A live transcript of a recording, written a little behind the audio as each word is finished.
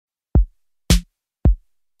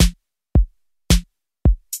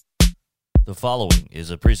The following is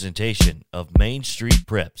a presentation of Main Street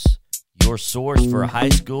Preps, your source for high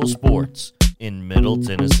school sports in Middle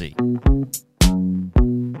Tennessee.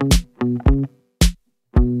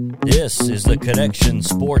 This is the Connection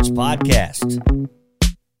Sports Podcast,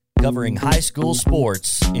 covering high school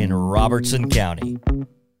sports in Robertson County.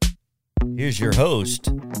 Here's your host,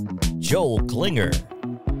 Joel Klinger.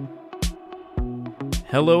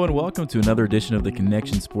 Hello and welcome to another edition of the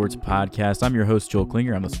Connection Sports Podcast. I'm your host, Joel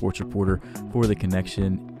Klinger. I'm the sports reporter for the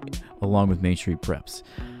Connection, along with Main Street Preps.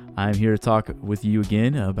 I'm here to talk with you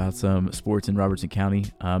again about some sports in Robertson County.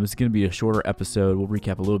 This is going to be a shorter episode. We'll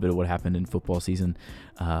recap a little bit of what happened in football season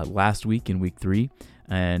last week in week 3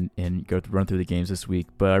 and run through the games this week.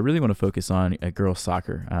 But I really want to focus on girls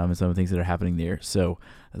soccer and some of the things that are happening there. So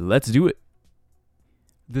let's do it.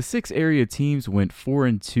 The 6 area teams went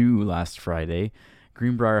 4-2 last Friday.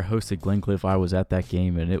 Greenbrier hosted Glencliff. I was at that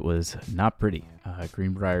game, and it was not pretty.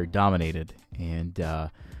 Greenbrier dominated and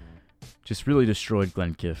just really destroyed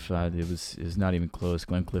Glencliff. It was not even close.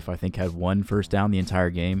 Glencliff, I think, had 1 first down the entire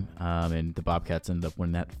game, and the Bobcats ended up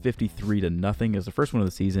winning that 53-0. It was the first one of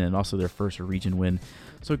the season and also their first region win.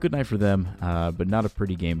 So a good night for them, but not a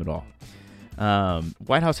pretty game at all.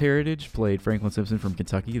 White House Heritage played Franklin Simpson from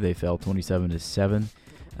Kentucky. They fell 27-7.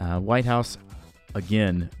 White House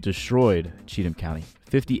again destroyed Cheatham County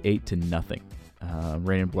 58-0.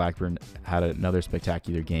 Raymond Blackburn had another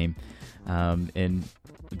spectacular game, and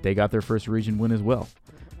they got their first region win as well.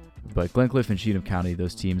 But Glencliff and Cheatham County,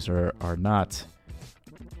 those teams are not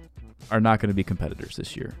going to be competitors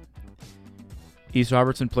this year. East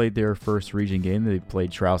Robertson played their first region game. They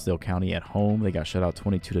played Trousdale County at home. They got shut out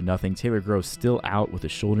 22-0. Taylor Grove's still out with a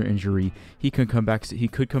shoulder injury. He could come back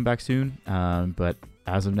soon, but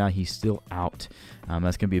as of now, he's still out.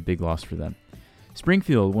 That's going to be a big loss for them.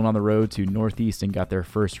 Springfield went on the road to Northeast and got their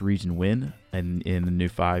first region win in the new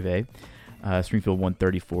 5A. Springfield won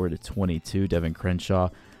 34-22. Devin Crenshaw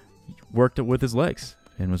worked it with his legs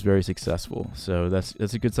and was very successful. So that's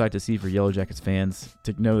a good sight to see for Yellow Jackets fans,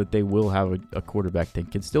 to know that they will have a quarterback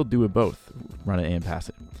that can still do it both, run it and pass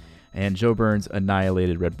it. And Joe Burns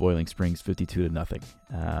annihilated Red Boiling Springs 52-0.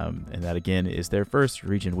 And that, again, is their first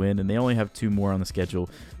region win. And they only have 2 more on the schedule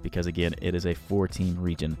because, again, it is a 4-team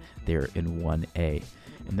region there in 1A.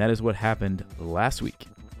 And that is what happened last week.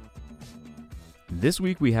 This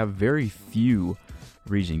week we have very few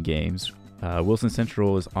region games. Wilson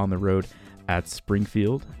Central is on the road at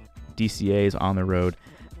Springfield. DCA is on the road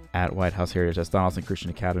at White House Heritage. That's Donaldson Christian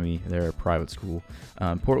Academy. They're a private school.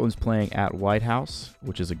 Portland's playing at White House,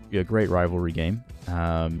 which is a great rivalry game.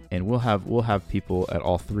 And we'll have people at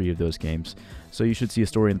all 3 of those games. So you should see a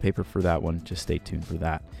story in the paper for that one. Just stay tuned for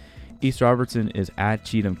that. East Robertson is at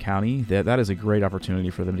Cheatham County. That is a great opportunity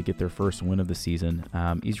for them to get their first win of the season.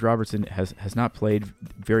 East Robertson has not played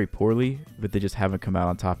very poorly, but they just haven't come out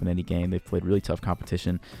on top in any game. They've played really tough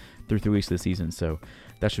competition through 3 weeks of the season, so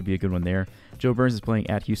that should be a good one there. Joe Burns is playing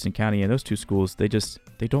at Houston County, and those 2 schools, they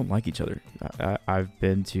don't like each other. I've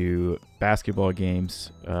been to basketball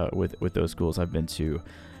games with those schools. I've been to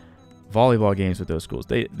volleyball games with those schools.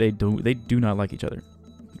 They do not like each other,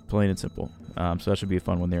 plain and simple. So that should be a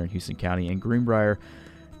fun one there in Houston County. And Greenbrier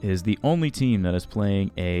is the only team that is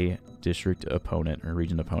playing a district opponent or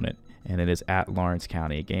region opponent, and it is at Lawrence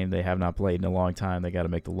County, a game they have not played in a long time. They got to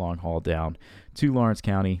make the long haul down to Lawrence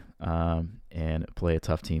County and play a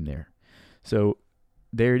tough team there. So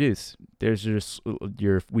there it is. There's just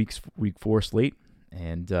your week 4 slate,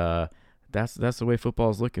 and that's the way football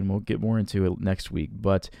is looking. We'll get more into it next week,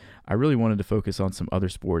 but I really wanted to focus on some other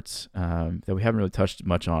sports that we haven't really touched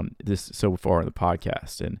much on this so far in the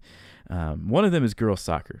podcast, and one of them is girls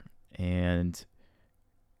soccer. And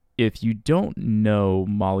if you don't know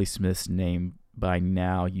Molly Smith's name by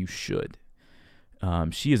now, you should.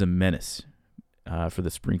 She is a menace for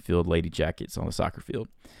the Springfield Lady Jackets on the soccer field.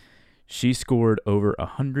 She scored over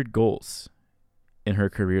 100 goals in her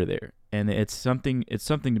career there, and it's something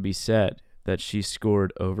to be said that she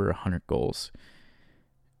scored over 100 goals.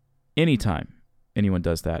 Anytime anyone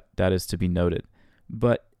does that, that is to be noted.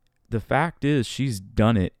 But the fact is, she's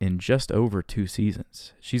done it in just over 2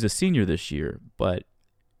 seasons. She's a senior this year, but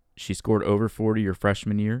she scored over 40 her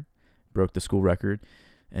freshman year, broke the school record,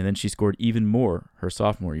 and then she scored even more her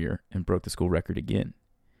sophomore year and broke the school record again.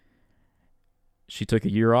 She took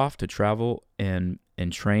a year off to travel and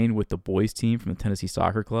train with the boys team from the Tennessee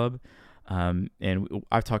Soccer Club. And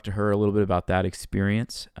I've talked to her a little bit about that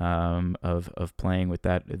experience of playing with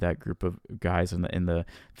that group of guys and the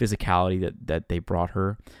physicality that they brought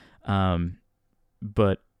her.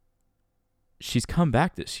 But she's come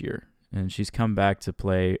back this year, and she's come back to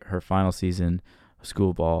play her final season of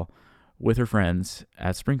school ball with her friends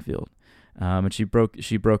at Springfield. and she broke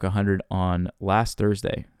 100 on last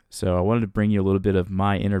Thursday. So I wanted to bring you a little bit of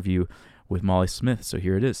my interview with Molly Smith. So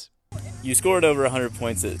here it is. You scored over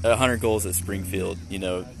 100 goals at Springfield.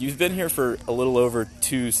 You've been here for a little over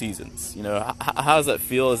 2 seasons. How does that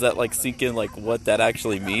feel? Is that like sink in like what that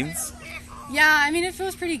actually means? Yeah, I mean, it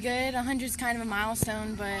feels pretty good. 100 is kind of a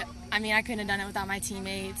milestone, but I mean, I couldn't have done it without my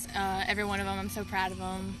teammates. Every one of them, I'm so proud of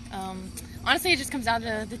them. Honestly, it just comes out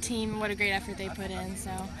to the team, what a great effort they put in.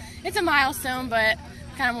 So it's a milestone, but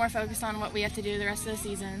kind of more focused on what we have to do the rest of the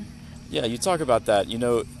season. Yeah, you talk about that.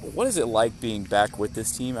 What is it like being back with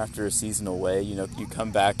this team after a season away? You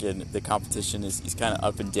come back and the competition is kind of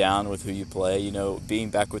up and down with who you play. Being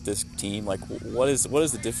back with this team, like what is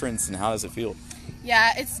the difference and how does it feel?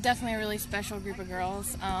 Yeah, it's definitely a really special group of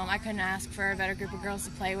girls. I couldn't ask for a better group of girls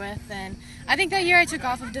to play with. And I think that year I took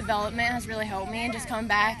off of development has really helped me, and just coming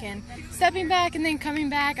back and stepping back and then coming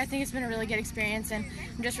back, I think it's been a really good experience, and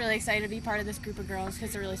I'm just really excited to be part of this group of girls because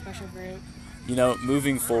it's a really special group.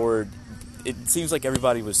 Moving forward, it seems like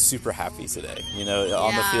everybody was super happy today.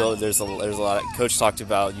 On the field, there's a lot. Coach talked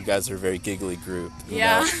about you guys are a very giggly group.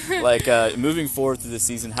 Like moving forward through the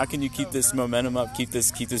season, how can you keep this momentum up, keep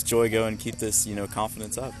this joy going, keep this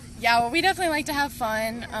confidence up? Yeah, well, we definitely like to have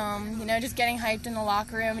fun. Just getting hyped in the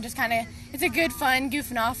locker room and just kind of it's a good fun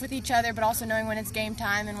goofing off with each other, but also knowing when it's game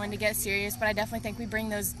time and when to get serious. But I definitely think we bring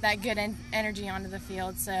that good energy onto the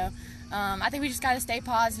field. So. I think we just got to stay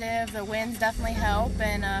positive. The wins definitely help,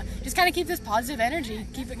 and just kind of keep this positive energy,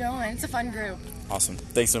 keep it going. It's a fun group. Awesome.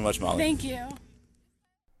 Thanks so much, Molly. Thank you.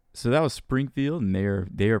 So that was Springfield, and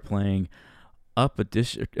they are playing up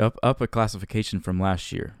a classification from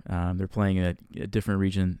last year. They're playing in a different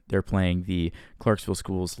region. They're playing the Clarksville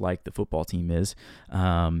schools like the football team is,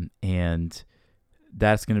 and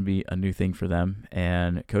that's going to be a new thing for them.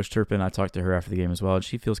 And Coach Turpin, I talked to her after the game as well, and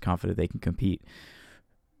she feels confident they can compete.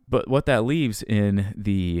 But what that leaves in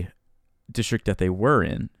the district that they were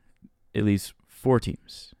in, it leaves 4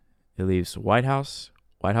 teams. It leaves White House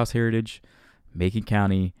Heritage, Macon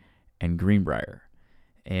County, and Greenbrier.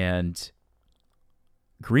 And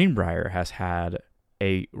Greenbrier has had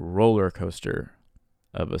a roller coaster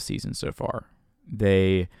of a season so far.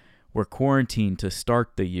 They were quarantined to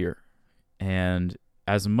start the year. And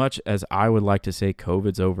as much as I would like to say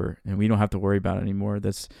COVID's over and we don't have to worry about it anymore,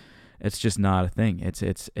 it's just not a thing.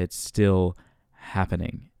 It's still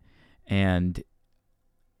happening. And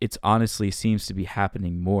it honestly seems to be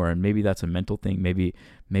happening more. And maybe that's a mental thing. Maybe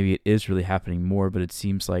it is really happening more, but it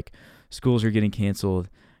seems like schools are getting canceled,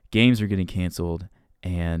 games are getting canceled,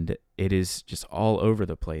 and it is just all over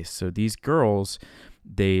the place. So these girls,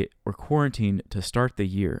 they were quarantined to start the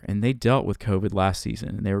year, and they dealt with COVID last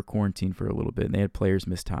season, and they were quarantined for a little bit, and they had players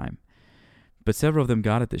miss time. But several of them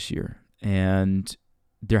got it this year, and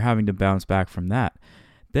they're having to bounce back from that.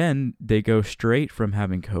 Then they go straight from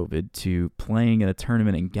having COVID to playing in a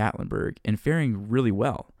tournament in Gatlinburg and faring really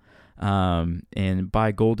well. And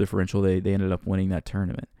by goal differential, they ended up winning that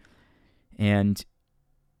tournament. And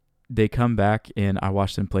they come back, and I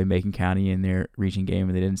watched them play Macon County in their region game,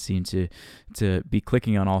 and they didn't seem to be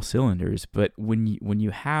clicking on all cylinders. But when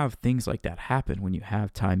you have things like that happen, when you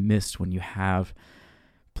have time missed, when you have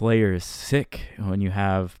players sick, when you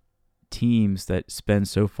have teams that spend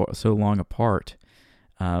so long apart,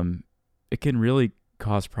 it can really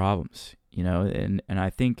cause problems, and I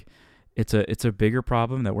think it's a bigger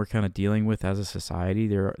problem that we're kind of dealing with as a society.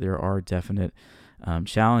 There are definite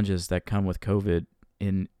challenges that come with COVID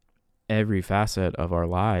in every facet of our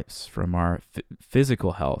lives, from our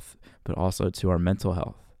physical health, but also to our mental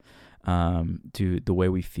health, to the way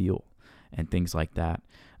we feel and things like that.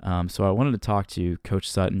 So I wanted to talk to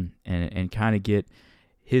Coach Sutton and kind of get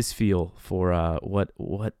his feel for what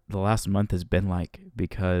the last month has been like,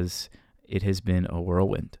 because it has been a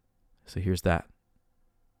whirlwind. So here's that.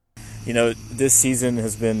 This season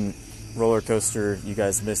has been roller coaster. You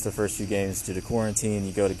guys missed the first few games due to quarantine.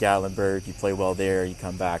 You go to Gatlinburg, you play well there, you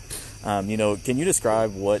come back. Can you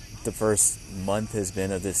describe what the first month has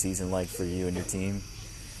been of this season like for you and your team?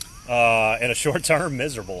 In a short term,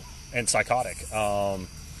 miserable and psychotic.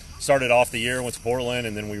 Started off the year, went to Portland,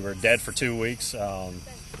 and then we were dead for 2 weeks. I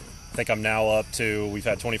think I'm now up to, we've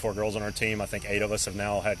had 24 girls on our team. I think 8 of us have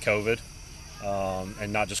now had COVID,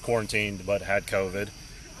 and not just quarantined, but had COVID.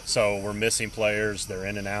 So we're missing players. They're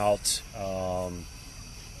in and out.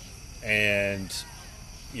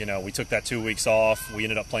 We took that 2 weeks off. We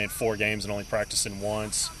ended up playing 4 games and only practicing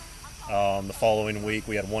once. The following week,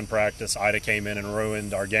 we had 1 practice. Ida came in and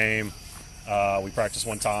ruined our game. We practiced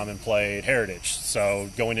 1 time and played Heritage. So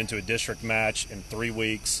going into a district match in 3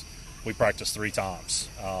 weeks, we practiced 3 times.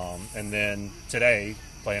 And then today,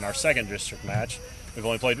 playing our second district match, We've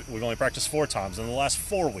only practiced 4 times in the last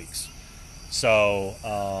 4 weeks. So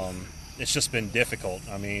it's just been difficult.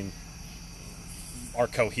 I mean, our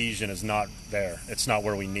cohesion is not there. It's not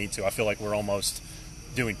where we need to. I feel like we're almost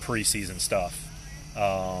doing preseason stuff.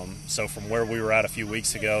 So from where we were at a few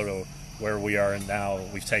weeks ago to where we are now,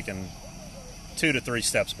 we've taken 2 to 3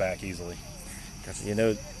 steps back easily. Gotcha. You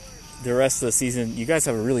know, the rest of the season, you guys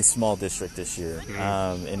have a really small district this year.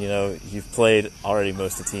 Mm-hmm. And, you know, you've played already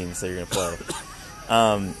most of the teams that you're going to play.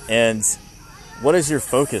 And what is your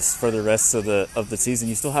focus for the rest of the season?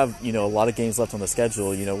 You still have, you know, a lot of games left on the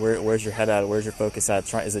schedule. You know, where's your head at? Where's your focus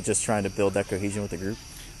at? Is it just trying to build that cohesion with the group?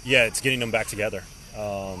 Yeah, it's getting them back together.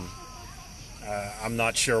 I'm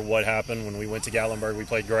not sure what happened when we went to Gatlinburg. We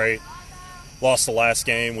played great. Lost the last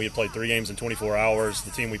game. We had played 3 games in 24 hours.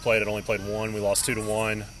 The team we played had only played 1. We lost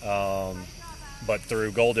 2-1. But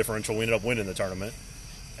through goal differential, we ended up winning the tournament.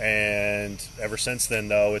 And ever since then,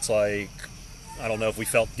 though, it's like, I don't know if we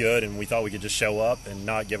felt good and we thought we could just show up and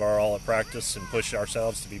not give our all at practice and push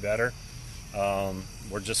ourselves to be better.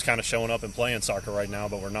 We're just kind of showing up and playing soccer right now,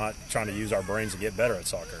 but we're not trying to use our brains to get better at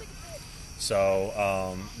soccer.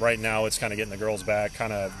 So right now it's kind of getting the girls back,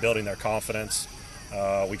 kind of building their confidence.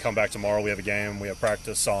 We come back tomorrow, we have a game, we have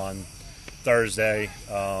practice on Thursday,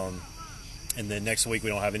 and then next week we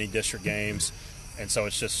don't have any district games, and so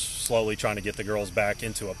it's just slowly trying to get the girls back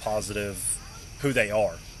into a positive who they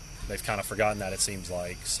are. They've kind of forgotten that, it seems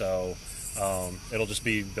like, so it'll just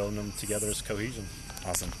be building them together as cohesion.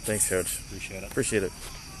 Awesome. Thanks, Coach. Appreciate it.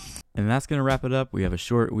 And that's going to wrap it up. We had a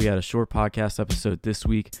short podcast episode this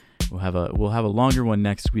week. We'll have a longer one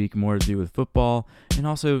next week, more to do with football and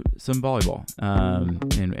also some volleyball,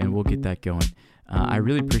 and we'll get that going. I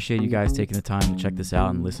really appreciate you guys taking the time to check this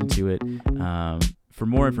out and listen to it. For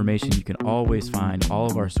more information, you can always find all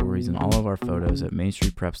of our stories and all of our photos at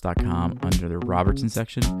mainstreetpreps.com under the Robertson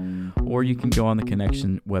section, or you can go on the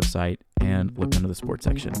Connection website and look under the sports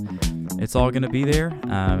section. It's all going to be there.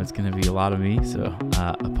 It's going to be a lot of me, so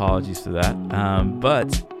apologies for that.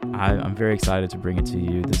 But I'm very excited to bring it to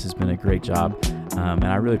you. This has been a great job, and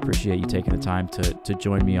I really appreciate you taking the time to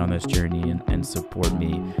join me on this journey and support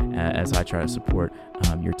me as I try to support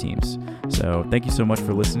your teams. So thank you so much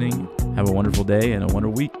for listening. Have a wonderful day and a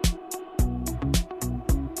wonderful week.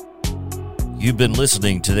 You've been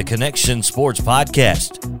listening to the Connection Sports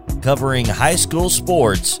Podcast, covering high school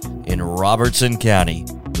sports in Robertson County,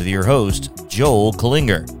 with your host, Joel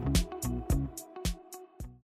Klinger.